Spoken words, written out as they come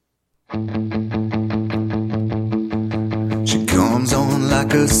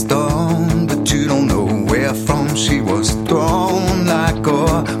like a stone, but you don't know where from. She was thrown like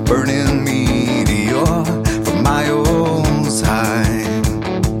a burning meteor from miles high.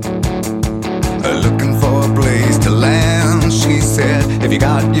 Looking for a place to land, she said, if you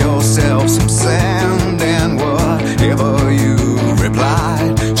got yourself some sand. And whatever you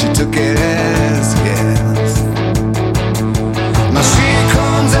replied, she took it as yes. Now she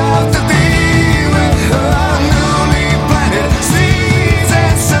comes out to thee with her newly planted seeds,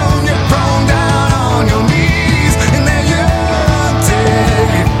 and soon you're prone down on your knees, and then you're dead.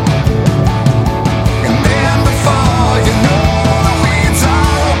 And then before you know, the weeds are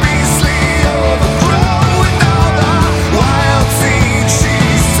obesely overgrown with all the wild seeds she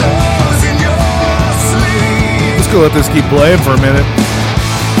sows in your sleep. Let's go let this keep playing for a minute.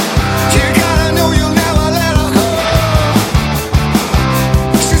 You gotta know you'll never let her go.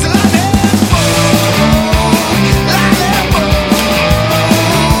 She's a lightning bolt, lightning bolt,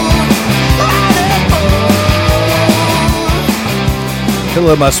 lightning bolt.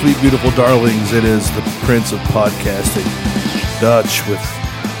 Hello, my sweet, beautiful darlings. It is the Prince of Podcasting, Dutch,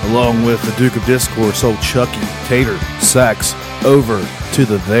 along with the Duke of Discourse, old Chucky, Tater, Sax, over to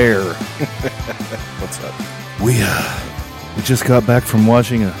the there. What's up? We just got back from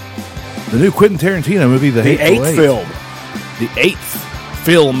watching the new Quentin Tarantino movie, The Hateful Eight. The eighth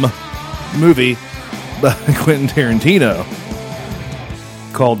film movie by Quentin Tarantino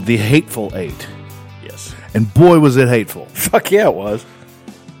called The Hateful Eight. Yes. And boy, was it hateful. Fuck yeah, it was.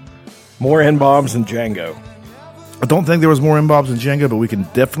 More N-bombs than Django. I don't think there was more N-bombs than Django, but we can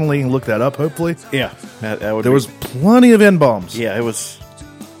definitely look that up, hopefully. Yeah. That would There was plenty of N-bombs. Yeah, it was.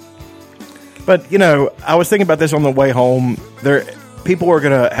 But, you know, I was thinking about this on the way home. People are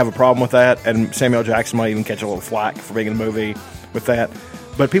going to have a problem with that, and Samuel Jackson might even catch a little flack for being in the movie with that.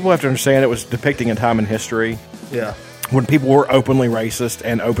 But people have to understand it was depicting a time in history. Yeah. When people were openly racist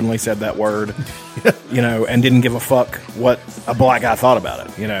and openly said that word, you know, and didn't give a fuck what a black guy thought about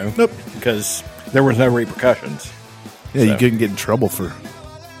it, you know? Nope. Because there was no repercussions. Yeah, you So. couldn't get in trouble for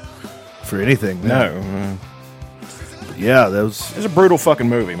anything. No. But yeah, that was... It's a brutal fucking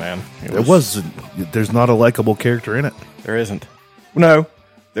movie, man. It was. There's not a likable character in it. There isn't. No.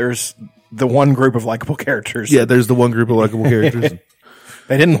 There's the one group of likable characters. Yeah, there's the one group of likable characters.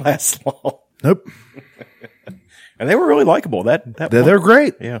 They didn't last long. Nope. And they were really likable. They're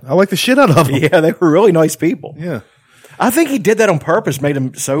great. Yeah. I like the shit out of them. Yeah, they were really nice people. Yeah. I think he did that on purpose, made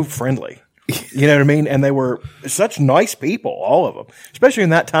them so friendly. You know what I mean? And they were such nice people, all of them. Especially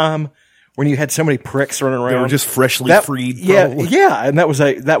in that time when you had so many pricks running around. They were just freshly freed. Yeah, probably. yeah. And that was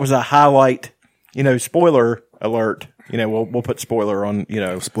a highlight, you know, spoiler alert. You know, we'll put spoiler on, you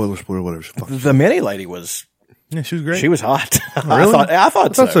know. Spoiler, whatever. Fuck. The mini lady was... Yeah, she was great. She was hot. Really? I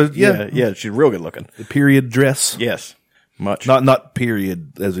thought so. Yeah. Yeah, she's real good looking. The period dress. Yes. Much. Not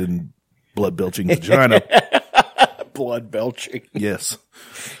period, as in blood belching vagina. Blood belching. Yes.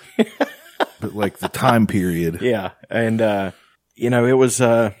 But like the time period. Yeah. And, you know, it was,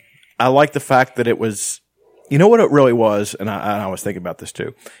 I like the fact that it was, you know what it really was? And I was thinking about this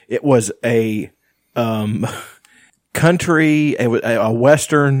too. It was a, country, a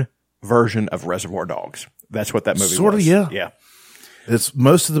Western version of Reservoir Dogs. That's what that movie was. Sort of, yeah. Yeah. It's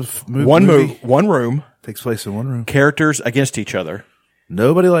most of the One room. takes place in one room. Characters against each other.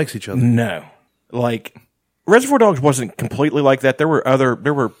 Nobody likes each other. No. Like, Reservoir Dogs wasn't completely like that. There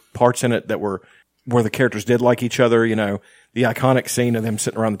were parts in it that were where the characters did like each other, you know, the iconic scene of them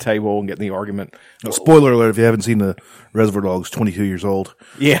sitting around the table and getting the argument. Spoiler alert, if you haven't seen the Reservoir Dogs, 22 years old.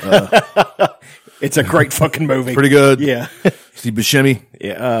 Yeah. It's a great fucking movie. Pretty good. Yeah. Steve Buscemi.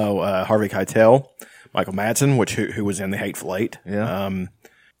 Yeah. Harvey Keitel, Michael Madsen, who was in The Hateful Eight. Yeah.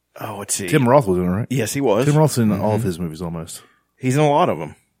 Let's see. Tim Roth was in it, right? Yes, he was. Tim Roth's in all of his movies almost. He's in a lot of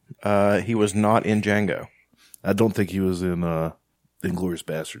them. He was not in Django. I don't think he was in Inglourious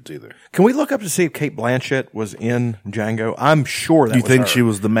Bastards either. Can we look up to see if Cate Blanchett was in Django? I'm sure that was her. You think she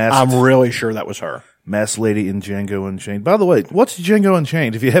was the masked? I'm really sure that was her. Masked lady in Django Unchained. By the way, what's Django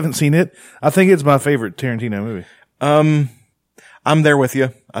Unchained? If you haven't seen it, I think it's my favorite Tarantino movie. I'm there with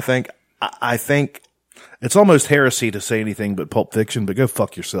you. I think it's almost heresy to say anything but Pulp Fiction, but go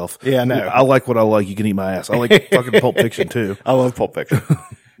fuck yourself. Yeah, no. I like what I like. You can eat my ass. I like fucking Pulp Fiction too. I love Pulp Fiction.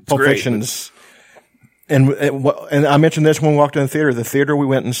 Pulp great. Fiction's, and I mentioned this when we walked in the theater. The theater we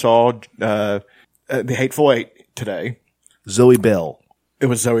went and saw The Hateful Eight today. Zoe Bell. It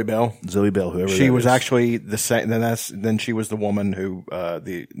was Zoe Bell. Zoe Bell, whoever She that was is. actually the same. Then she was the woman who,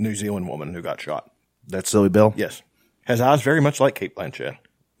 the New Zealand woman who got shot. That's Zoe Bell? Yes, has eyes very much like Cate Blanchett.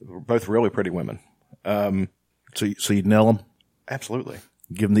 Both really pretty women. So you'd nail them? Absolutely.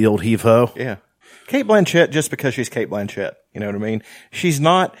 Give them the old heave-ho? Yeah. Cate Blanchett, just because she's Cate Blanchett. You know what I mean?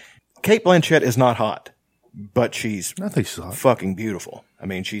 Cate Blanchett is not hot, but she's I think she's hot. Fucking beautiful. I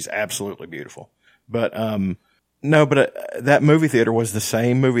mean, she's absolutely beautiful. But, that movie theater was the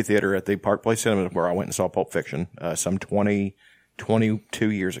same movie theater at the Park Place Cinema where I went and saw Pulp Fiction, some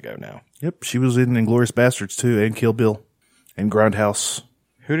 22 years ago now. Yep, she was in Inglourious Bastards too, and Kill Bill, and Grindhouse.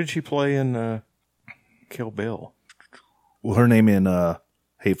 Who did she play in Kill Bill? Well, her name in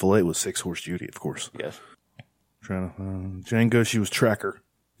Hateful Eight was Six Horse Judy, of course. Yes. Django, she was Tracker.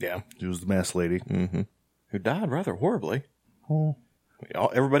 Yeah. She was the masked lady. Mm-hmm. Who died rather horribly. Oh.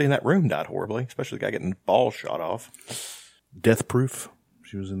 Everybody in that room died horribly, especially the guy getting his balls shot off. Death Proof,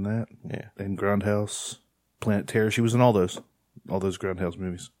 she was in that. Yeah. And Grindhouse, Planet Terror, she was in all those Grindhouse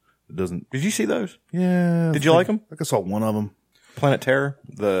movies. It doesn't. Did you see those? Yeah. Did you like them? I think I saw one of them. Planet Terror,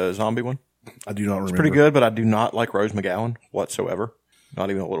 the zombie one. I do not remember. It's pretty good, but I do not like Rose McGowan whatsoever.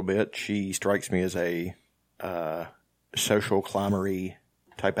 Not even a little bit. She strikes me as a social climbery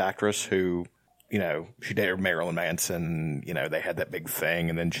type actress who, she dated Marilyn Manson. They had that big thing,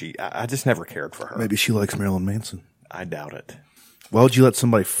 and then I just never cared for her. Maybe she likes Marilyn Manson. I doubt it. Why would you let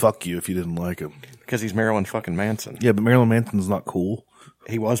somebody fuck you if you didn't like him? Because he's Marilyn fucking Manson. Yeah, but Marilyn Manson's not cool.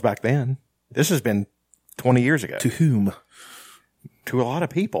 He was back then. This has been 20 years ago. To whom? To a lot of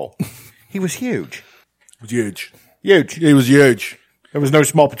people. He was huge. Huge. Huge. He was huge. There was no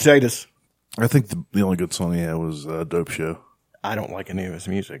small potatoes. I think the only good song he had was Dope Show. I don't like any of his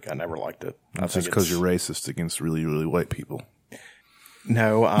music. I never liked it. That's just because you're racist against really, really white people.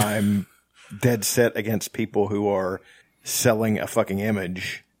 No, I'm dead set against people who are selling a fucking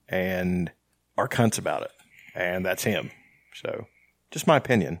image and are cunts about it. And that's him. So, just my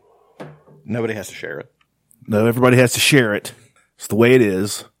opinion. Nobody has to share it. No, everybody has to share it. It's the way it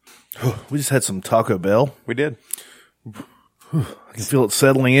is. We just had some Taco Bell. We did. I can feel it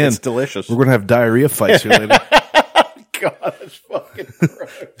settling in. It's delicious. We're going to have diarrhea fights here later. God, that's fucking gross.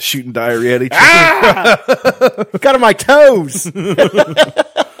 Shooting diarrhea at each other. Got on my toes.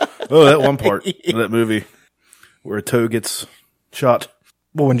 Oh, that one part of that movie where a toe gets shot.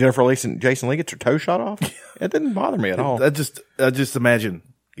 Well, when Jennifer Lee and Jason Lee gets her toe shot off, it didn't bother me at all. I just imagine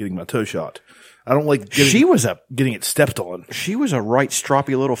getting my toe shot. I don't like getting it stepped on. She was a right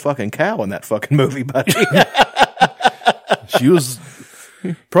stroppy little fucking cow in that fucking movie, buddy. She was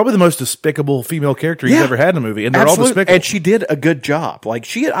probably the most despicable female character you've ever had in a movie, and they're all despicable. And she did a good job. Like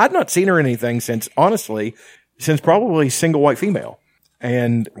I'd not seen her in anything since probably Single White Female.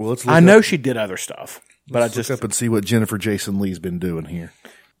 And I know she did other stuff, but let's look up and see what Jennifer Jason Leigh's been doing here.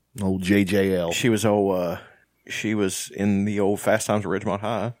 Old JJL. She was in the old Fast Times at Ridgemont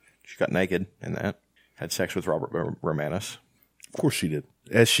High. She got naked in that. Had sex with Robert Romanus. Of course she did,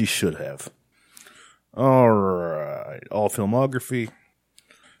 as she should have. All right, all filmography.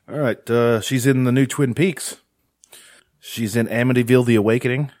 All right, she's in the new Twin Peaks. She's in Amityville: The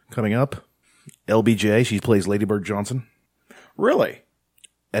Awakening coming up. LBJ, she plays Lady Bird Johnson. Really?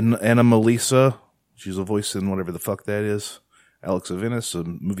 And Anna Melissa, she's a voice in whatever the fuck that is. Alex Avinis, a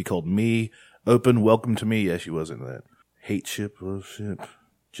movie called Me. Open, Welcome to Me. Yeah, she was in that. Hate Ship, oh shit.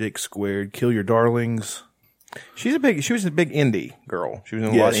 Jake Squared, Kill Your Darlings. She was a big indie girl. She was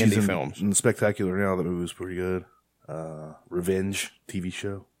in a lot of indie films. In Spectacular Now, that movie was pretty good. Revenge, TV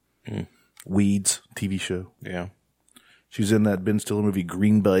show. Weeds, TV show. Yeah. She was in that Ben Stiller movie,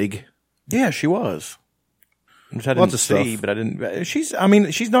 Greenbag. Yeah, she was. Which I didn't see, but I didn't. She's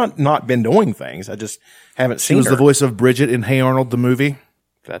not been doing things. I just haven't seen her. She was the voice of Bridget in Hey Arnold, the movie.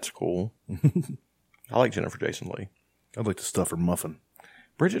 That's cool. I like Jennifer Jason Leigh. I'd like to stuff her muffin.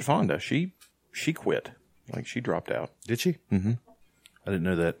 Bridget Fonda, she quit. Like, she dropped out. Did she? Mm-hmm. I didn't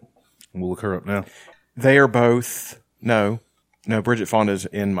know that. We'll look her up now. They are both, no, Bridget Fonda's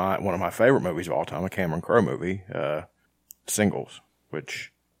in one of my favorite movies of all time, a Cameron Crowe movie, Singles,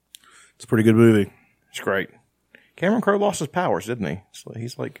 which... It's a pretty good movie. It's great. Cameron Crowe lost his powers, didn't he? So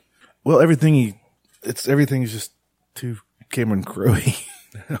he's like... Well, everything's just too Cameron Crowe-y.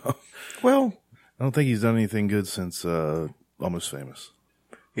 Well... I don't think he's done anything good since Almost Famous.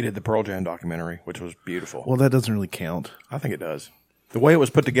 He did the Pearl Jam documentary, which was beautiful. Well, that doesn't really count. I think it does. The way it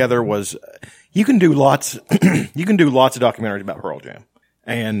was put together was, you can do lots of documentaries about Pearl Jam,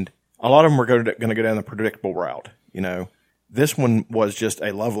 and a lot of them were going to go down the predictable route. You know, this one was just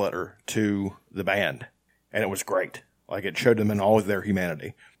a love letter to the band, and it was great. Like, it showed them in all of their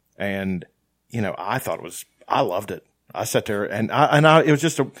humanity, and I loved it. I sat there and it was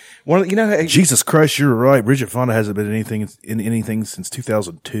just Jesus Christ, you're right. Bridget Fonda hasn't been in anything since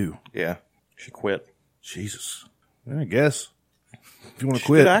 2002. Yeah. She quit. Jesus. I guess. If you want to She's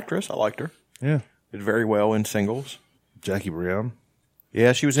quit. a good actress. I liked her. Yeah. Did very well in Singles. Jackie Brown.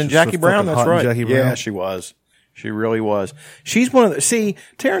 Yeah, she was in Jackie Brown. That's right. Jackie Brown. Yeah, she was. She really was. She's one of the, see,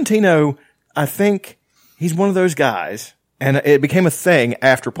 Tarantino, I think he's one of those guys, and it became a thing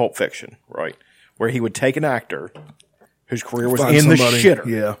after Pulp Fiction, right? Where he would take an actor whose career was in the shitter.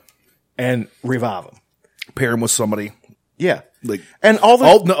 Yeah. And revive him. Pair him with somebody. Yeah. Like, and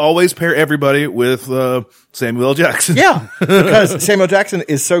always pair everybody with Samuel L. Jackson. Yeah. Because Samuel Jackson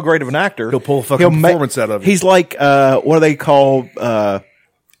is so great of an actor. He'll pull a fucking performance out of it. He's like, what do they call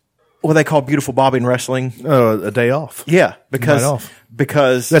Beautiful Bobby in wrestling? A day off. Yeah.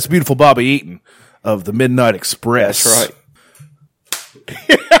 Because that's Beautiful Bobby Eaton of the Midnight Express. That's right.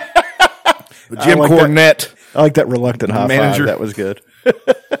 Jim Cornette. I like that reluctant high manager. Five. That was good.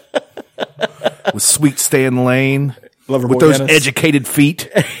 With Sweet Stan Lane. Loverboy with those Dennis. Educated feet.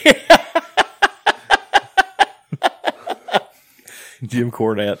 Jim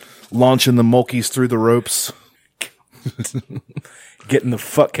Cornette. Launching the Mulkeys through the ropes. Getting the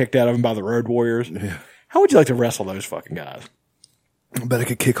fuck kicked out of him by the Road Warriors. Yeah. How would you like to wrestle those fucking guys? I bet I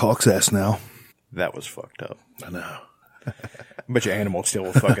could kick Hawk's ass now. That was fucked up. I know. I bet you Animal's still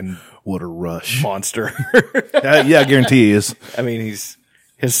a fucking what a rush monster. Yeah, I guarantee he is. I mean, his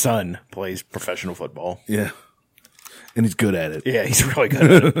son plays professional football. Yeah. And he's good at it. Yeah, he's really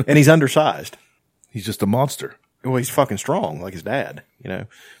good at it. And he's undersized. He's just a monster. Well, he's fucking strong, like his dad, you know.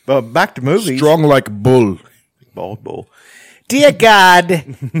 But back to movies. Strong like a bull. Bald bull. Dear God,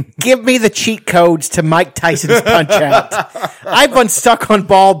 give me the cheat codes to Mike Tyson's Punch-Out. I've been stuck on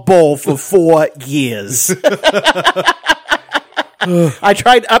Bald Bull for 4 years. I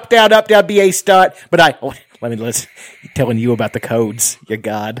tried up, down, BA start, but let's telling you about the codes, you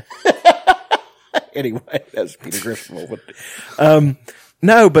God. Anyway, that's Peter Griffin.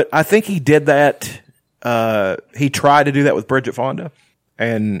 No, but I think he did that. He tried to do that with Bridget Fonda,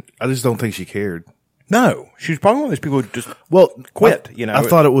 and I just don't think she cared. No, she was probably one of those people who just quit. I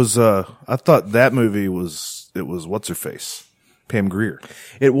thought it was. I thought that movie was. It was what's her face, Pam Grier.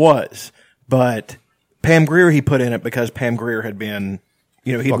 It was, but Pam Grier he put in it because Pam Grier had been.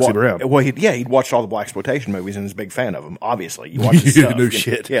 You know, he'd watched all the blaxploitation movies and is a big fan of them. Obviously, you watch his stuff. No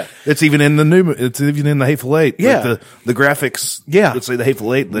shit. Yeah, it's even in the It's even in the Hateful Eight. Yeah, like the graphics. Yeah, let's say the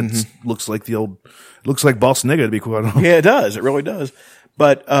Hateful Eight. That looks like the old. Looks like Boss Nigga, to be quite honest. Yeah, it does. It really does.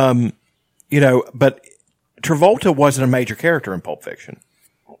 But but Travolta wasn't a major character in Pulp Fiction.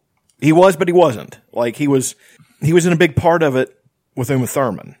 He was, but he wasn't. Like he was in a big part of it with Uma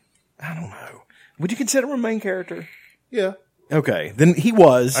Thurman. I don't know. Would you consider him a main character? Yeah. Okay, then he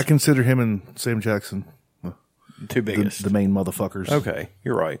was. I consider him and Sam Jackson two biggest, the main motherfuckers. Okay,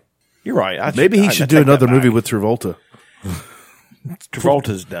 you're right. You're right. Maybe he should do another movie with Travolta.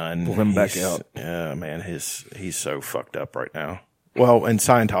 Travolta's done. Pull him back out. Yeah, man, he's so fucked up right now. Well, and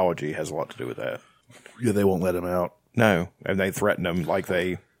Scientology has a lot to do with that. Yeah, they won't let him out. No, and they threaten him like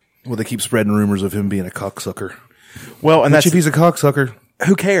they. Well, they keep spreading rumors of him being a cocksucker. Well, and if he's a cocksucker,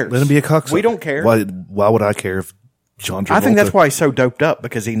 who cares? Let him be a cocksucker. We don't care. Why would I care if John Travolta? I think that's why he's so doped up,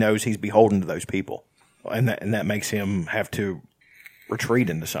 because he knows he's beholden to those people, and that makes him have to retreat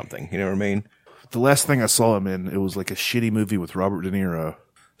into something. You know what I mean? The last thing I saw him in, it was like a shitty movie with Robert De Niro,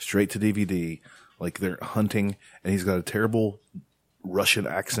 straight to DVD. Like they're hunting, and he's got a terrible Russian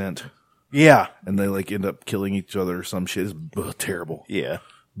accent. Yeah, and they like end up killing each other or some shit. It's terrible. Yeah,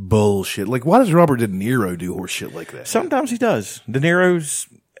 bullshit. Like, why does Robert De Niro do horse shit like that? Sometimes he does.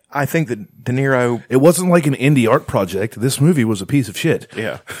 I think that De Niro. It wasn't like an indie art project. This movie was a piece of shit.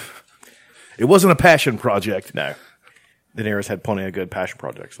 Yeah, it wasn't a passion project. No, De Niro's had plenty of good passion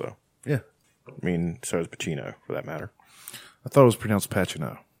projects, though. Yeah, I mean, so is Pacino, for that matter. I thought it was pronounced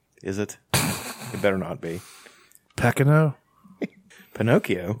Pacino. Is it? It better not be. Pacino?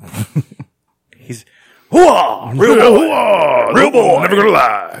 Pinocchio. He's hoo-ah, real boy, real boy, never gonna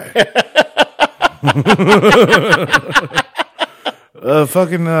lie.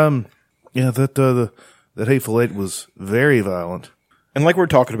 That Hateful Eight was very violent. And like we're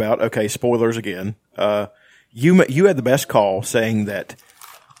talking about, okay, spoilers again. You had the best call saying that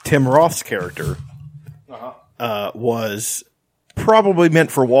Tim Roth's character was probably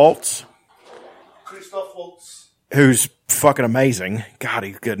meant for Waltz. Christoph Waltz. Who's fucking amazing. God,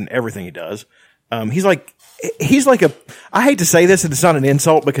 he's good in everything he does. He's like a, I hate to say this and it's not an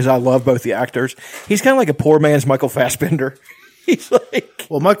insult because I love both the actors. He's kind of like a poor man's Michael Fassbender. He's like.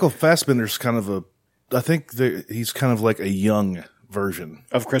 Well, Michael Fassbender's kind of he's kind of like a young version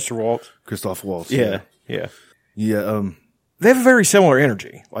of Christoph Waltz. Yeah. Yeah. They have a very similar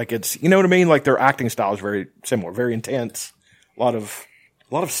energy. Like it's, you know what I mean? Like their acting style is very similar, very intense. A lot of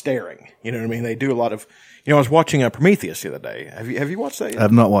staring. You know what I mean? They do a lot of, I was watching Prometheus the other day. Have you watched that yet? I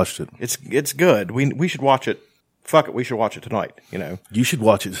have not watched it. It's good. We should watch it fuck it, we should watch it tonight. You know, You should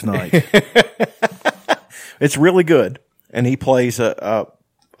watch it tonight. it's really good. And he plays a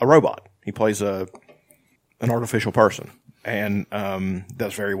robot. He plays an artificial person, and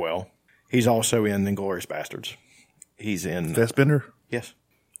does very well. He's also in Inglourious Bastards. He's in Fassbender? Yes.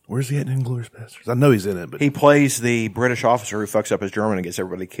 Where's he at in Inglourious Bastards? I know he's in it, but He plays the British officer who fucks up his German and gets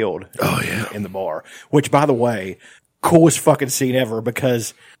everybody killed. In the bar. Which, by the way, coolest fucking scene ever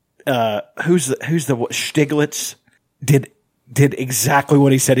because who's the Stiglitz did exactly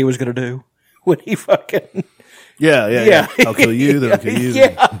what he said he was going to do when he fucking yeah. I'll kill you, then I'll kill you.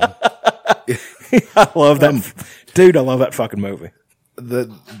 Yeah. I love that, dude. I love that fucking movie.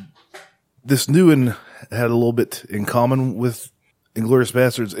 This new one had a little bit in common with Inglourious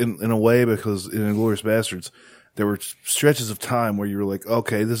Bastards in a way, because in Inglourious Bastards there were stretches of time where you were like,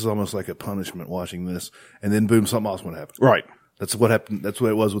 okay, this is almost like a punishment watching this, and then boom, something else would happen. Right. That's what happened. That's what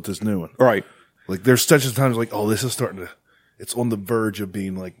it was with this new one. Right. Like there's stretches of times like, oh, this is starting to. It's on the verge of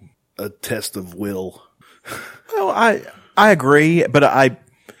being like a test of will. Well, I agree, but I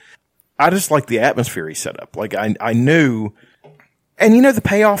just like the atmosphere he set up. Like I knew. And you know, the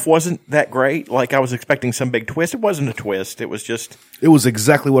payoff wasn't that great. Like I was expecting some big twist. It wasn't a twist. It was just. It was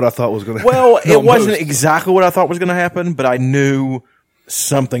exactly what I thought was going to happen. Well, it wasn't exactly what I thought was going to happen, but I knew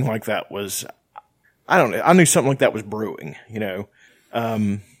something like that was. I don't know. I knew something like that was brewing. You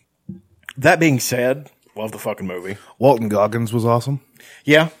know. That being said, love the fucking movie. Walton Goggins was awesome.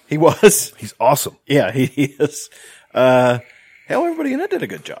 Yeah, he was. He's awesome. Yeah, he is. Hell, everybody in it did a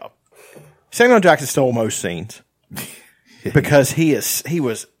good job. Samuel Jackson stole most scenes. Because he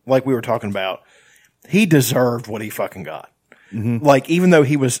was, like we were talking about, he deserved what he fucking got. Mm-hmm. Like, even though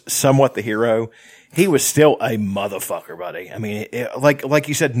he was somewhat the hero, he was still a motherfucker, buddy. I mean, like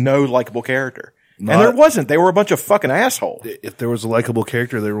you said, no likable character. And there wasn't. They were a bunch of fucking assholes. If there was a likable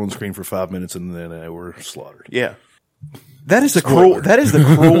character, they were on screen for 5 minutes and then they were slaughtered. Yeah. That is the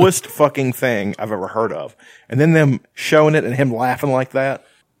cruelest fucking thing I've ever heard of. And then them showing it and him laughing like that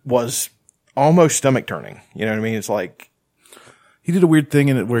was almost stomach turning. You know what I mean? It's like, he did a weird thing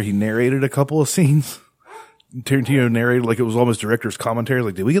in it where he narrated a couple of scenes. Tarantino narrated like it was almost director's commentary.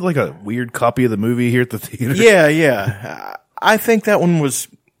 Like, did we get like a weird copy of the movie here at the theater? Yeah. I think that one was.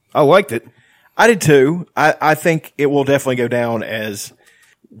 I liked it. I did too. I think it will definitely go down as.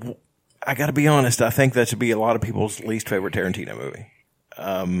 I got to be honest. I think that should be a lot of people's least favorite Tarantino movie.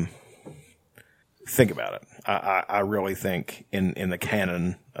 Think about it. I really think in the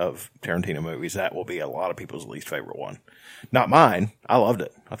canon of Tarantino movies, that will be a lot of people's least favorite one. Not mine. I loved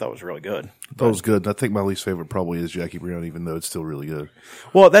it. I thought it was really good. That was good. I think my least favorite probably is Jackie Brown, even though it's still really good.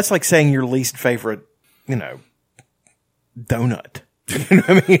 Well, that's like saying your least favorite, donut. You know what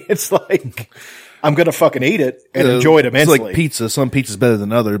I mean? It's like, I'm going to fucking eat it and enjoy it immensely. It's like pizza. Some pizza's better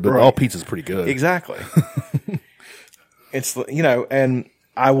than other, but all pizza's pretty good. Exactly. It's, and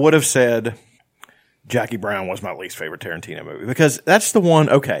I would have said Jackie Brown was my least favorite Tarantino movie because that's the one,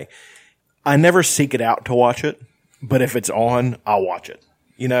 okay, I never seek it out to watch it, but if it's on, I'll watch it.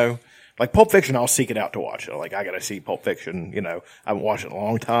 Like Pulp Fiction, I'll seek it out to watch it. Like, I got to see Pulp Fiction. I haven't watched it in a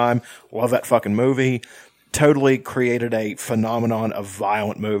long time. Love that fucking movie. Totally created a phenomenon of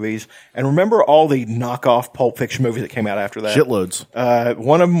violent movies. And remember all the knockoff Pulp Fiction movies that came out after that? Shitloads.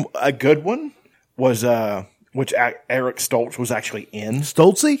 One of them, a good one, was which Eric Stoltz was actually in.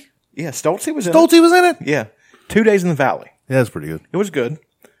 Stoltzy? Yeah, Stoltzy was in Stoltzy it. was in it? Yeah. 2 Days in the Valley. Yeah, that's pretty good. It was good.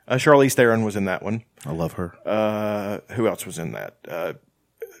 Charlize Theron was in that one. I love her. Who else was in that?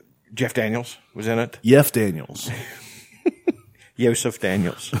 Jeff Daniels was in it. Jeff Daniels. Yosef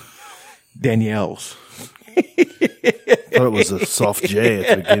Daniels. Daniels. Thought it was a soft J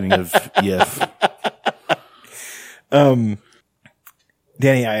at the beginning of Yef. Danny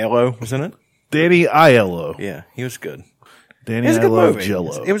Aiello was in it. Danny Aiello. Yeah, he was good. Danny It was a good Aiello movie.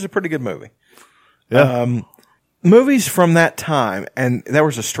 Jello. It was a pretty good movie. Yeah. Movies from that time, and there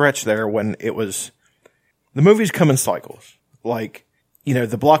was a stretch there when it was, the movies come in cycles. Like,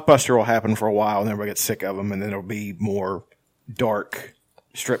 the blockbuster will happen for a while and everybody gets sick of them, and then there'll be more dark,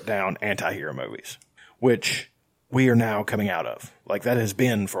 stripped down anti-hero movies, which we are now coming out of. Like, that has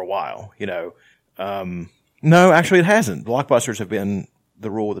been for a while, No, actually it hasn't. Blockbusters have been the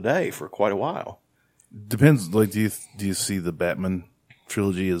rule of the day for quite a while. Depends. Like, do you see the Batman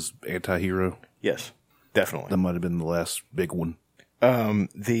trilogy as anti-hero? Yes, definitely. That might have been the last big one.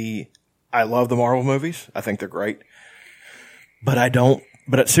 I love the Marvel movies. I think they're great. But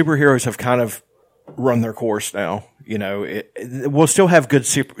superheroes have kind of run their course now. We'll still have good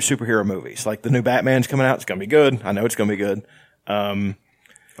superhero movies. Like the new Batman's coming out. It's going to be good. I know it's going to be good. I'm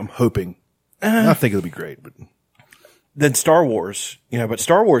hoping. I think it'll be great. But then Star Wars, but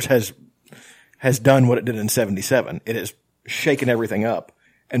Star Wars has has done what it did in 77. It has shaken everything up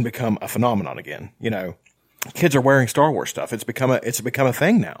and become a phenomenon again. You know, kids are wearing Star Wars stuff. It's become a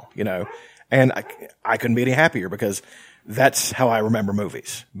thing now, you know, and I couldn't be any happier because that's how I remember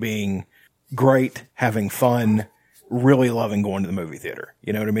movies being great, having fun, really loving going to the movie theater.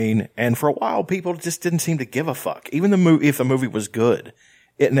 You know what I mean? And for a while, people just didn't seem to give a fuck. Even if the movie was good,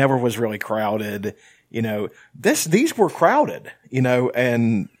 it never was really crowded. You know, these were crowded, you know,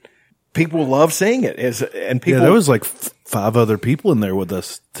 and people love seeing it. And people, there was like 5 other people in there with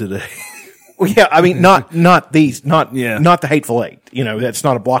us today. Well, yeah, I mean, not the Hateful Eight. You know, that's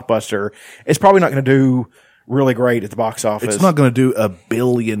not a blockbuster. It's probably not going to do really great at the box office. It's not going to do $1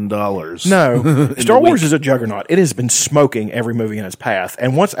 billion. No. Star Wars is a juggernaut. It has been smoking every movie in its path.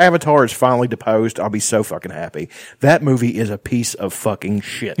 And once Avatar is finally deposed, I'll be so fucking happy. That movie is a piece of fucking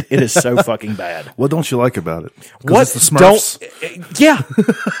shit. It is so fucking bad. What don't you like about it? What? It's the Smurfs. Yeah.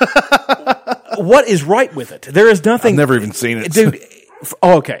 What is right with it? There is nothing. I've never even seen it. Dude.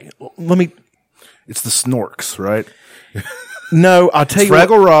 Oh, okay. It's the Snorks, right? No, I'll tell you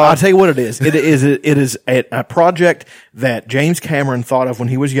Fraggle Rock. I'll tell you what it is. It is a project that James Cameron thought of when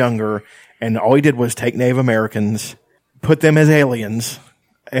he was younger, and all he did was take Native Americans, put them as aliens,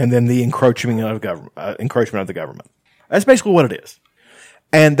 and then the encroachment of the government. That's basically what it is.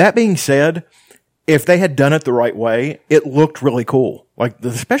 And that being said, if they had done it the right way, it looked really cool. Like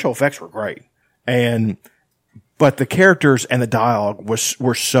the special effects were great, but the characters and the dialogue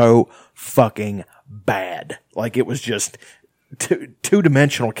were so fucking bad. Like it was just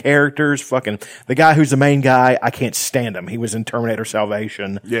two-dimensional characters. Fucking the guy who's the main guy, I can't stand him. He was in Terminator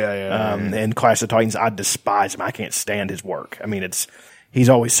Salvation. Yeah. And Clash of Titans, I despise him. I can't stand his work. I mean, he's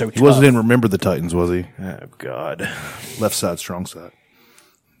always so tough. He wasn't in Remember the Titans, was he? Oh God. Left side, strong side.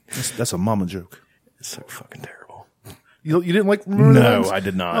 That's a mama joke. It's so fucking terrible. You didn't like Remember the Titans? No, I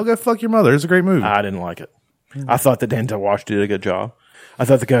did not. Oh, go fuck your mother. It's a great movie. I didn't like it. I thought that Denzel Washington did a good job. I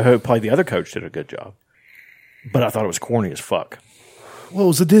thought the guy who played the other coach did a good job. But I thought it was corny as fuck. Well, it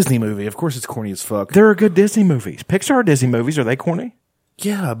was a Disney movie. Of course it's corny as fuck. There are good Disney movies. Pixar Disney movies, are they corny?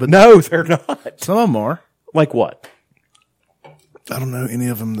 Yeah, but... No, they're not. Some of them are. Like what? I don't know any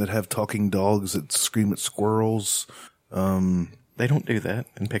of them that have talking dogs that scream at squirrels. They don't do that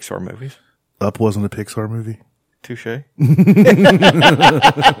in Pixar movies. Up wasn't a Pixar movie. Touche.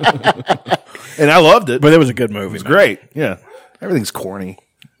 And I loved it. But it was a good movie. It was great. Yeah. Everything's corny.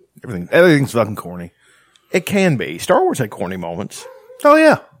 Everything's fucking corny. It can be. Star Wars had corny moments. Oh,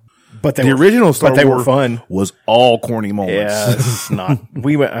 yeah. But the original Star Wars they were fun. Was all corny moments. Yeah, it's not.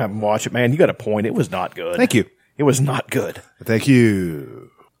 We went and watched it, man. You got a point. It was not good. Thank you. It was not good. Thank you.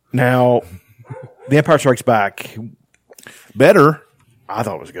 Now, The Empire Strikes Back. Better. I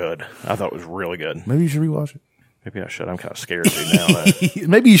thought it was good. I thought it was really good. Maybe you should rewatch it. Maybe I should. I'm kind of scared to now.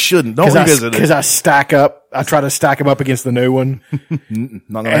 Maybe you shouldn't. Don't revisit it. Because I try to stack them up against the new one.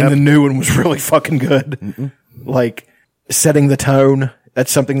 Not gonna happen. The new one was really fucking good. Mm-mm. Like, setting the tone.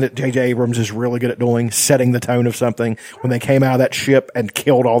 That's something that J.J. Abrams is really good at doing, setting the tone of something. When they came out of that ship and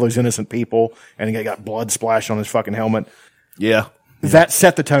killed all those innocent people, and he got blood splashed on his fucking helmet. Yeah. That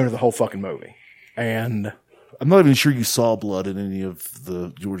set the tone of the whole fucking movie. And I'm not even sure you saw blood in any of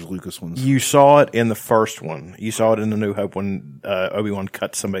the George Lucas ones. You saw it in the first one. You saw it in The New Hope when Obi-Wan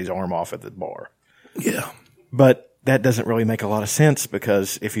cut somebody's arm off at the bar. Yeah. But that doesn't really make a lot of sense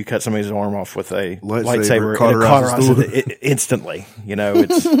because if you cut somebody's arm off with a lightsaber, it cauterizes it instantly. You know,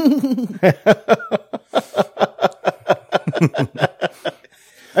 it's...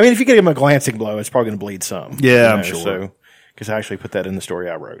 I mean, if you give him a glancing blow, it's probably going to bleed some. Yeah, I'm sure. So, because I actually put that in the story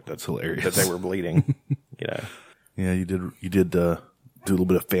I wrote. That's hilarious. That they were bleeding. You know. Yeah, you did do a little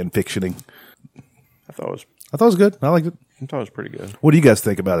bit of fan fictioning. I thought it was good. I liked it. I thought it was pretty good. What do you guys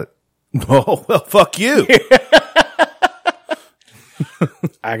think about it? Oh, well, fuck you.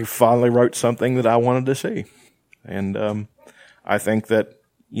 I finally wrote something that I wanted to see. And I think that,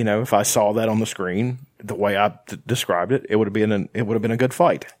 you know, if I saw that on the screen, the way I described it, it would have been a good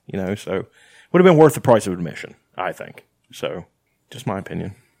fight, you know, so it would have been worth the price of admission, I think. So, just my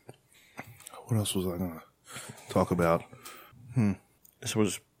opinion. What else was I going to talk about? This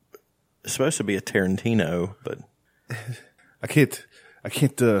was supposed to be a Tarantino, but I can't.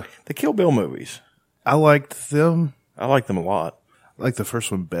 The Kill Bill movies. I liked them. I liked them a lot. I liked the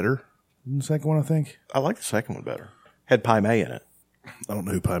first one better than the second one, I think. I like the second one better. Had Pai Mei in it. I don't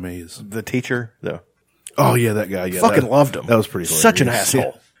know who Pai Mei is. The teacher, though. Oh, yeah, that guy. Yeah, fucking loved him. That was pretty hilarious. Such an asshole.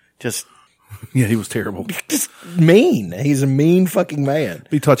 Yeah. Just... Yeah, he was terrible. Just mean. He's a mean fucking man.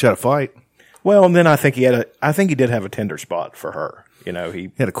 He taught you how to fight. Well, and then I think he did have a tender spot for her. You know,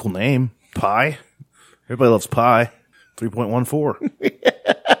 he had a cool name. Pi. Everybody loves Pi.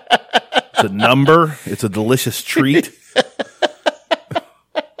 3.14. It's a number. It's a delicious treat.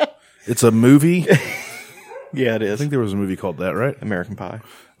 It's a movie. Yeah, it is. I think there was a movie called that, right? American Pie.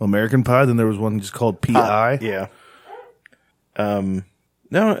 American Pie. Then there was one just called P.I. Yeah.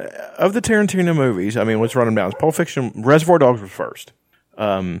 No, of the Tarantino movies, I mean, let's run them down. Pulp Fiction, Reservoir Dogs was first.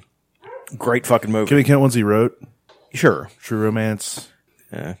 Great fucking movie. Can we count ones he wrote? Sure. True Romance.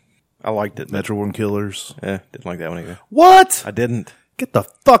 Yeah. I liked it. Metro One Killers. Didn't like that one either. What? I didn't. Get the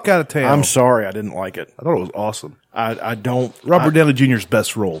fuck out of town. I'm sorry, I didn't like it. I thought it was awesome. I don't. Robert Downey Jr.'s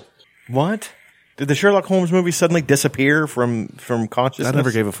best role. What? Did the Sherlock Holmes movie suddenly disappear from consciousness? I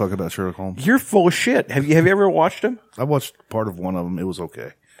never gave a fuck about Sherlock Holmes. You're full of shit. Have you ever watched him? I watched part of one of them. It was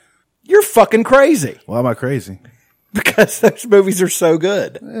okay. You're fucking crazy. Why am I crazy? Because those movies are so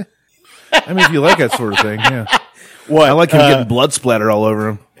good. I mean, if you like that sort of thing, yeah. What? I like him getting blood splattered all over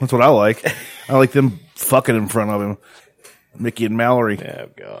him. That's what I like. I like them fucking in front of him. Mickey and Mallory. Oh,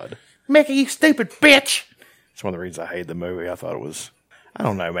 God. Mickey, you stupid bitch. It's one of the reasons I hated the movie. I thought it was, I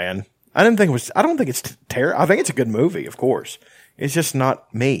don't know, man. I don't think it's terrible. I think it's a good movie, of course. It's just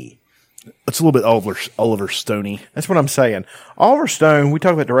not me. It's a little bit Oliver Stoney. That's what I'm saying. Oliver Stone, we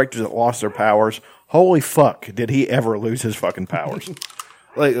talk about directors that lost their powers. Holy fuck, did he ever lose his fucking powers?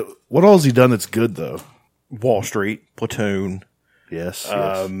 Like, what all has he done that's good, though? Wall Street, Platoon. Yes. Born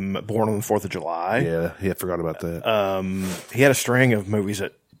on the 4th of July. Yeah, I forgot about that. He had a string of movies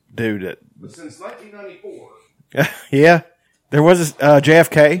that, But since 1994. Yeah. There was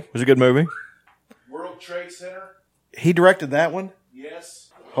JFK was a good movie. World Trade Center? He directed that one?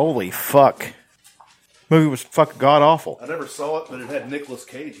 Yes. Holy fuck. Movie was fucking god awful. I never saw it, but it had Nicolas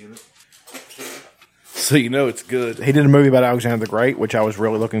Cage in it. So you know it's good. He did a movie about Alexander the Great, which I was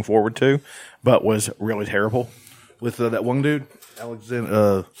really looking forward to, but was really terrible. With that one dude?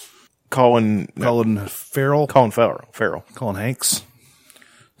 Alexander... Colin Farrell? Colin Farrell. Colin Hanks.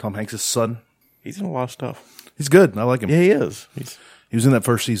 Tom Hanks' son. He's in a lot of stuff. He's good. I like him. Yeah, he is. He was in that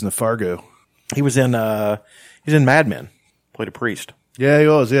first season of Fargo. He was in Mad Men. Played a priest. Yeah, he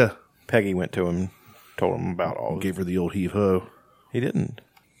was, yeah. Peggy went to him, told him about all of it. Gave her the old heave-ho. He didn't.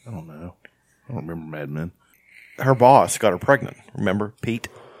 I don't know. I don't remember Mad Men. Her boss got her pregnant. Remember? Pete?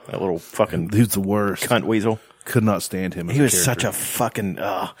 That little fucking Dude's the worst. cunt weasel. Could not stand him as He was character. such a fucking...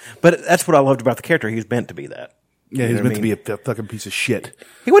 But that's what I loved about the character. He was meant to be that. Yeah, he was meant to be a fucking piece of shit.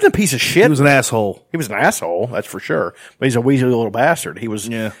 He wasn't a piece of shit. He was an asshole. He was an asshole, that's for sure. But he's a weaselly little bastard. He was...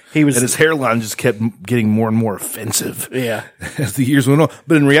 Yeah. He was... And his hairline just kept getting more and more offensive. Yeah. As the years went on.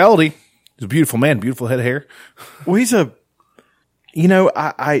 But in reality, he's a beautiful man. Beautiful head of hair. Well, he's a... You know,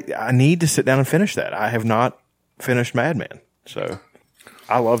 I need to sit down and finish that. I have not finished Mad Men. So,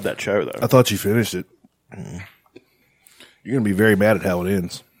 I love that show, though. I thought you finished it. You're going to be very mad at how it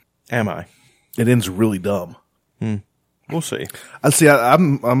ends. Am I? It ends really dumb. We'll see.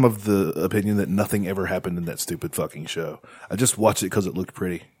 I'm of the opinion that nothing ever happened in that stupid fucking show. I just watched it because it looked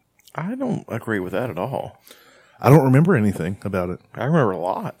pretty. I don't agree with that at all. I don't remember anything about it. I remember a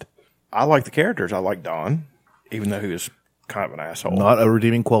lot. I like the characters. I like Don, even though he was kind of an asshole. Not a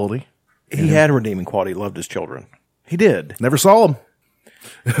redeeming quality. He had a redeeming quality. He loved his children. He did. Never saw him.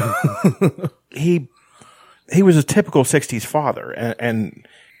 He was a typical 60s father. And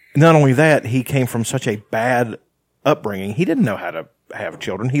not only that, he came from such a bad upbringing. He didn't know how to have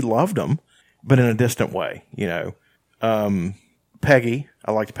children. He loved them, but in a distant way, you know. Peggy,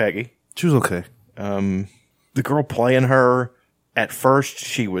 I liked Peggy. She was okay. The girl playing her, at first,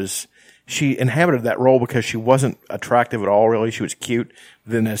 she inhabited that role because she wasn't attractive at all, really. She was cute.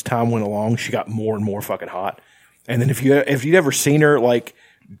 Then as time went along, she got more and more fucking hot. And then if you'd ever seen her, like,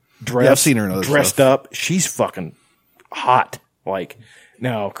 I've seen her in other dressed stuff. up, she's fucking hot. Like,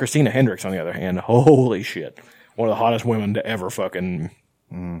 now, Christina Hendricks, on the other hand, holy shit. One of the hottest women to ever fucking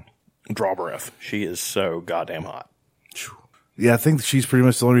draw breath. She is so goddamn hot. Yeah, I think she's pretty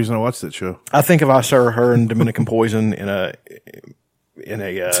much the only reason I watched that show. I think if I saw her and Dominican Poison in a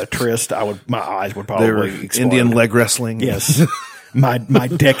tryst, my eyes would They probably were explode. Indian leg wrestling. Yes. my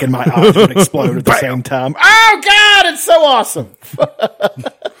dick and my eyes would explode at the same time. Oh, God, it's so awesome.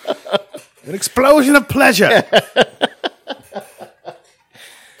 An explosion of pleasure.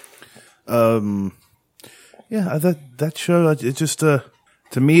 Yeah, that show, it just, to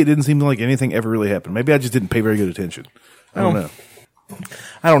me, it didn't seem like anything ever really happened. Maybe I just didn't pay very good attention. I don't know.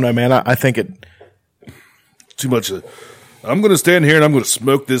 I don't know, man. I think it... Too much. I'm going to stand here and I'm going to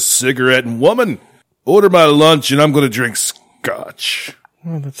smoke this cigarette and woman, order my lunch and I'm going to drink scotch.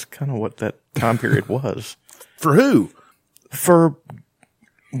 Well, that's kind of what that time period was. For who? For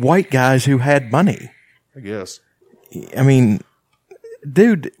white guys who had money. I guess. I mean,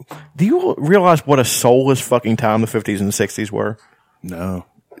 dude, do you realize what a soulless fucking time the 50s and the 60s were? No.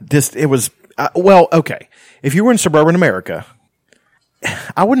 it was, well, okay. If you were in suburban America,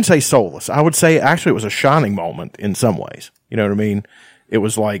 I wouldn't say soulless. I would say actually it was a shining moment in some ways. You know what I mean? It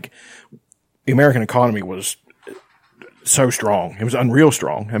was like the American economy was so strong. It was unreal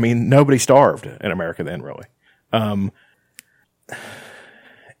strong. I mean, nobody starved in America then, really.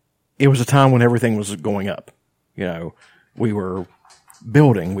 It was a time when everything was going up. You know, we were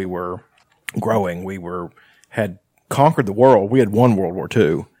building, we were growing, had conquered the world. We had won World War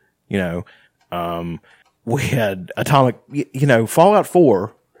II, you know. We had atomic, you know, Fallout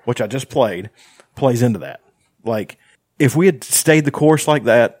 4, which I just played, plays into that. Like, if we had stayed the course like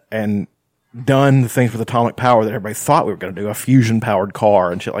that and done the things with atomic power that everybody thought we were going to do, a fusion-powered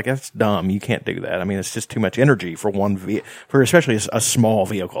car and shit like that's dumb. You can't do that. I mean, it's just too much energy for for especially a small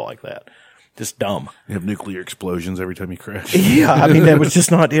vehicle like that. Just dumb. You have nuclear explosions every time you crash. Yeah, I mean, that was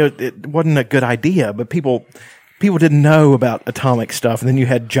just not, it wasn't a good idea, but people didn't know about atomic stuff, and then you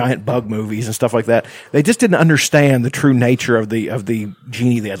had giant bug movies and stuff like that. They just didn't understand the true nature of the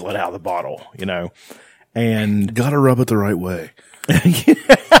genie they had let out of the bottle, you know. And gotta rub it the right way.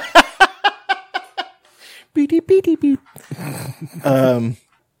 Beep, beep, beep. No,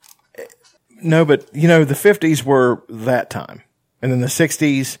 but you know, the 50s were that time, and then the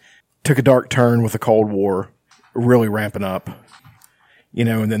 60s took a dark turn with the Cold War really ramping up. You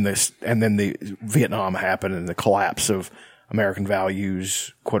know, and then the Vietnam happened and the collapse of American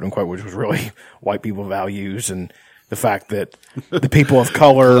values, quote unquote, which was really white people values, and the fact that the people of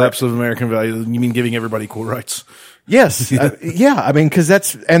color collapse of American values. You mean giving everybody equal rights? Yes, yeah. I mean, because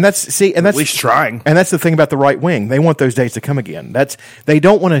that's at least trying, and that's the thing about the right wing. They want those days to come again. They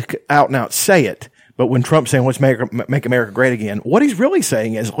don't want to out and out say it. But when Trump's saying, let's make America great again, what he's really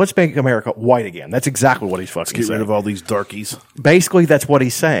saying is, let's make America white again. That's exactly what he's fucking saying. Get rid of all these darkies. Basically, that's what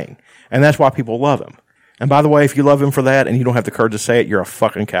he's saying. And that's why people love him. And by the way, if you love him for that and you don't have the courage to say it, you're a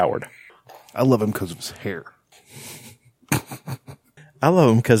fucking coward. I love him because of his hair. I love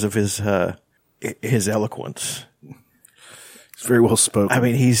him because of his eloquence. He's very well spoken. I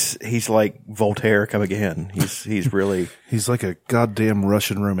mean, he's like Voltaire come again. He's really he's like a goddamn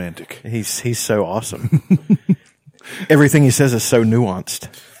Russian romantic. He's so awesome. Everything he says is so nuanced.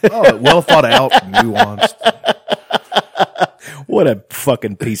 Oh, well thought out, nuanced. What a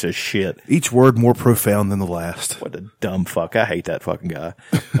fucking piece of shit. Each word more profound than the last. What a dumb fuck. I hate that fucking guy.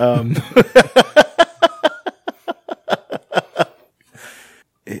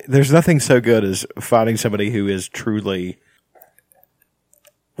 There's nothing so good as finding somebody who is truly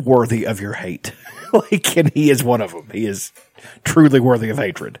worthy of your hate. Like, and he is one of them. He is truly worthy of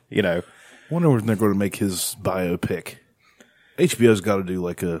hatred, you know. I wonder when they're going to make his biopic. HBO's got to do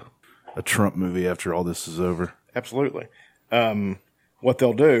like a Trump movie after all this is over. Absolutely. What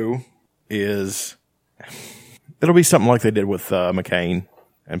they'll do is it'll be something like they did with McCain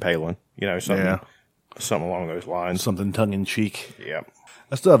and Palin. You know, something along those lines. Something tongue-in-cheek. Yeah.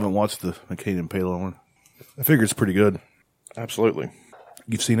 I still haven't watched the McCain and Palin one. I figure it's pretty good. Absolutely.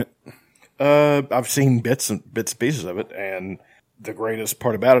 You've seen it? I've seen bits and pieces of it, and the greatest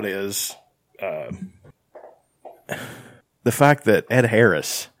part about it is the fact that Ed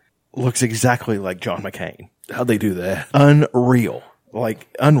Harris looks exactly like John McCain. How'd they do that? Unreal.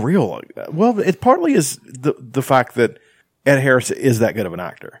 Like, unreal. Well, it partly is the fact that Ed Harris is that good of an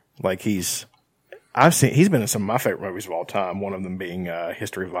actor. Like, he's been in some of my favorite movies of all time, one of them being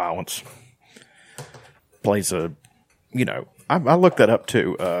History of Violence. Plays I looked that up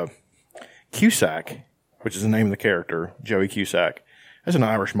too. Cusack, which is the name of the character, Joey Cusack, that's an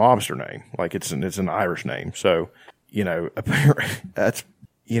Irish mobster name. Like, it's an Irish name. So, you know, that's,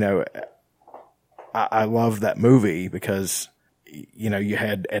 you know, I love that movie because, you know, you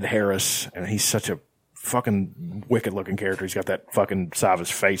had Ed Harris, and he's such a fucking wicked looking character. He's got that fucking side of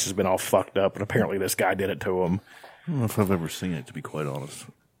his face has been all fucked up, and apparently this guy did it to him. I don't know if I've ever seen it, to be quite honest.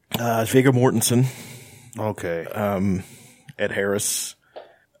 It's Viggo Mortensen. Okay. Ed Harris.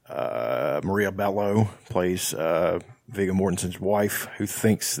 Maria Bello plays Viggo Mortensen's wife, who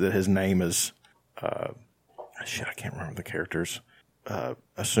thinks that his name is I can't remember the character's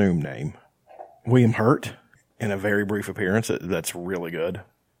assumed name. William Hurt, in a very brief appearance. That's really good.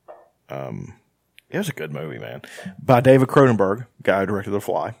 It was a good movie, man. By David Cronenberg, guy who directed The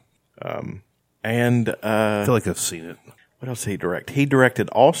Fly. I feel like I've seen it. What else did he direct? He directed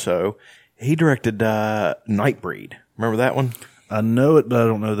Nightbreed. Remember that one? I know it, but I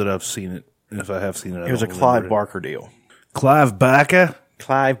don't know that I've seen it. And if I have seen it, it was a Clive Barker deal. Clive Barker?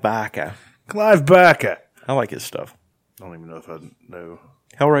 Clive Barker. Clive Barker. I like his stuff. I don't even know if I know.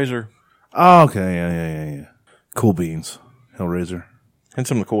 Hellraiser. Oh, okay. Yeah. Cool beans. Hellraiser. And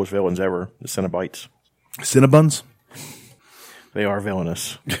some of the coolest villains ever, the Cenobites. Cinnabons? They are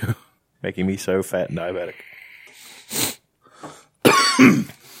villainous. Making me so fat and diabetic.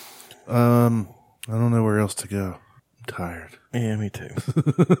 I don't know where else to go. I'm tired. Yeah, me too.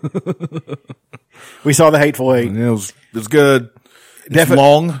 We saw The Hateful Eight. Yeah, it was good. It's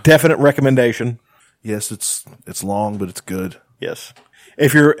long. Definite recommendation. Yes, it's long, but it's good. Yes.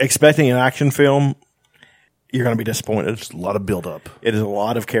 If you're expecting an action film, you're going to be disappointed. There's a lot of build up. It is a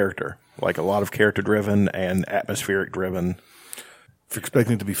lot of character. Like a lot of character driven and atmospheric driven. If you're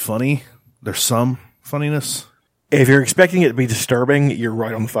expecting it to be funny, there's some funniness. If you're expecting it to be disturbing, you're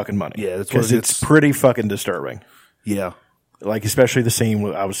right on the fucking money. Yeah, that's because it's pretty fucking disturbing. Yeah. Like, especially the scene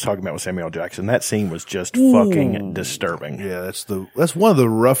I was talking about with Samuel Jackson. That scene was just fucking disturbing. Yeah, that's one of the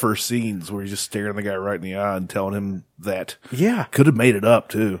rougher scenes where you're just staring the guy right in the eye and telling him that. Yeah. Could have made it up,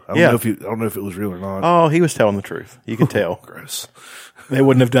 too. I don't know if it was real or not. Oh, he was telling the truth. You could tell. Gross. They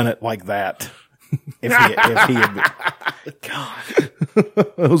wouldn't have done it like that if he had been. God.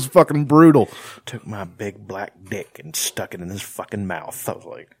 It was fucking brutal. Took my big black dick and stuck it in his fucking mouth. I was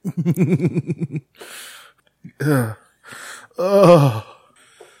like... You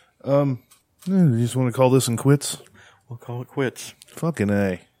just want to call this and quits? We'll call it quits. Fucking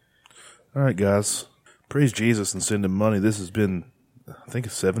A. All right, guys. Praise Jesus and send him money. This has been, I think, a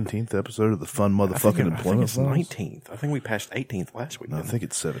 17th episode of the Fun Motherfucking Employment Files. I think it's 19th. I think we passed 18th last week. No, I think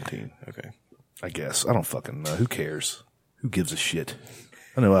it's 17. Okay. I guess. I don't fucking know. Who cares? Who gives a shit?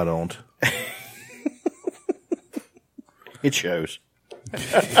 I know I don't. It shows.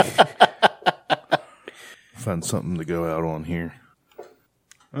 Find something to go out on here.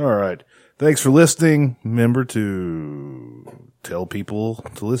 All right. Thanks for listening. Remember to tell people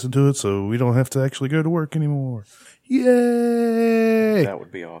to listen to it so we don't have to actually go to work anymore. Yay! That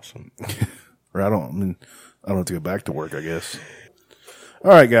would be awesome. Or I don't have to go back to work, I guess.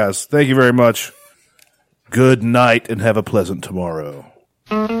 All right, guys. Thank you very much. Good night and have a pleasant tomorrow.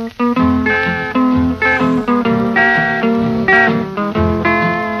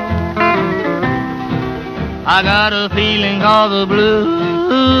 I got a feeling all the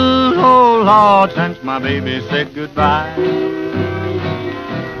blues, oh Lord, since my baby said goodbye.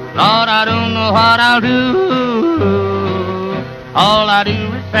 Lord, I don't know what I'll do. All I do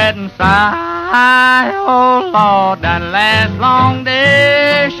is sit and sigh. Oh Lord, that last long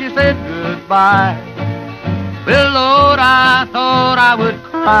day she said goodbye. Well, Lord, I thought I would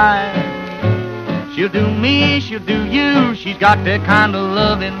cry. She'll do me, she'll do you. She's got that kind of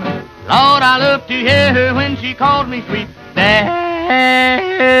loving. Lord, I love to hear her when she calls me sweet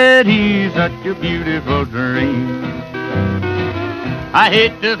Daddy, such a beautiful dream. I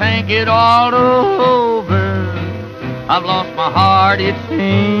hate to think it all over. I've lost my heart, it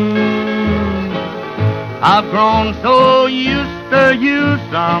seems. I've grown so used to you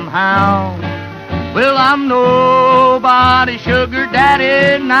somehow. Well, I'm nobody's sugar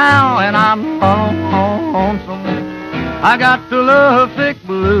daddy now, and I'm lonesome. I got the love sick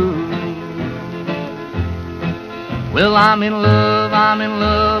blues. Well, I'm in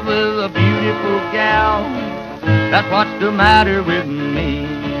love with a beautiful gal. That's what's the matter with me.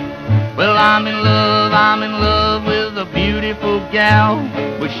 Well, I'm in love with a beautiful gal,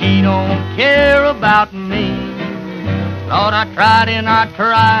 but she don't care about me. Lord, I tried and I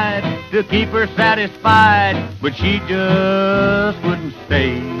tried to keep her satisfied, but she just wouldn't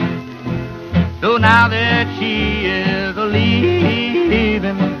stay. So now that she is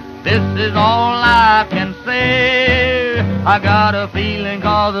a-leaving, this is all I can say. I got a feeling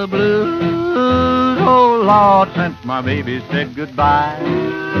all the blues, oh Lord, since my baby said goodbye.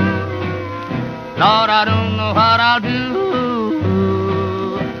 Lord, I don't know what I'll do.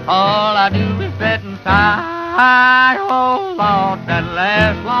 All I do is sit and sigh. Oh Lord, that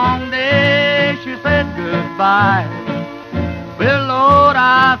last long day she said goodbye. Well, Lord,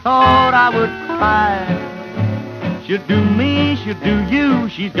 I thought I would cry. She'll do me, she'll do you.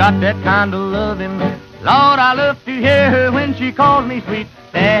 She's got that kind of loving. Lord, I love to hear her when she calls me sweet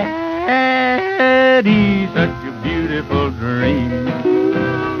Daddy, such a beautiful dream.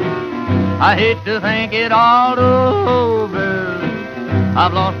 I hate to think it all over.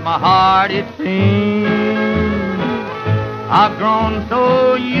 I've lost my heart, it seems. I've grown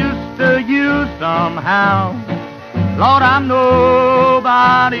so used to you somehow. Lord, I'm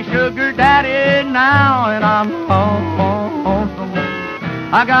nobody's sugar daddy now, and I'm lonesome.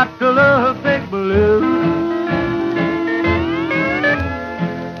 I got the love sick blues.